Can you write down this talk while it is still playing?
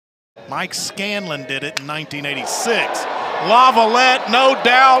Mike Scanlon did it in 1986. Lavalette, no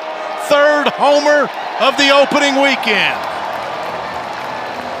doubt, third homer of the opening weekend.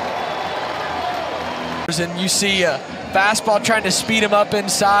 And you see a fastball trying to speed him up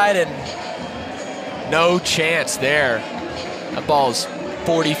inside, and no chance there. That ball's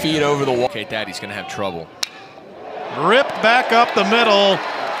 40 feet over the wall. Okay, Daddy's gonna have trouble. Ripped back up the middle.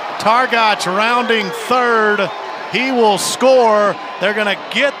 Targach rounding third. He will score. They're gonna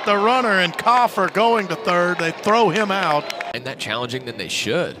get the runner, and Coffer going to third. They throw him out. And that challenging than they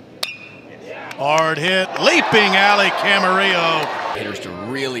should. Hard hit, leaping alley Camarillo. Hitters to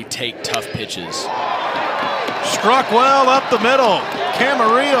really take tough pitches. Struck well up the middle.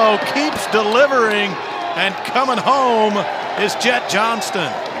 Camarillo keeps delivering, and coming home is Jet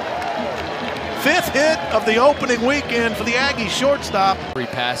Johnston. Fifth hit of the opening weekend for the Aggie shortstop. 3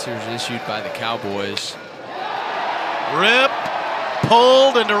 passers issued by the Cowboys. Rip,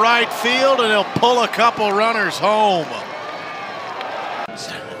 pulled into right field, and he'll pull a couple runners home.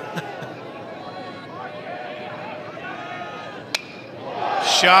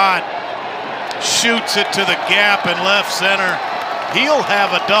 Shot, shoots it to the gap in left center. He'll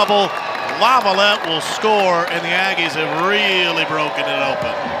have a double. Lavalette will score, and the Aggies have really broken it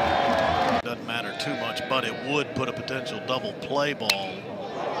open. Doesn't matter too much, but it would put a potential double play ball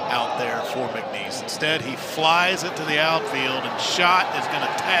out there for McNeese. Instead, he flies it to the outfield, and Shot is going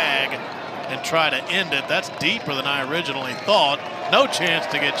to tag and try to end it. That's deeper than I originally thought. No chance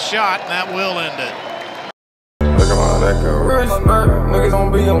to get Shot, and that will end it. Look at my neck and wrist, baby. Niggas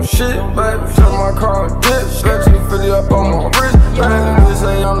don't be on shit, baby. Shut my car and dip, baby. 250 up on my wrist, baby. This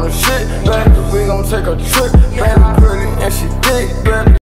ain't on the shit, baby. We gon' take a trip, baby. Pretty and she thick, baby.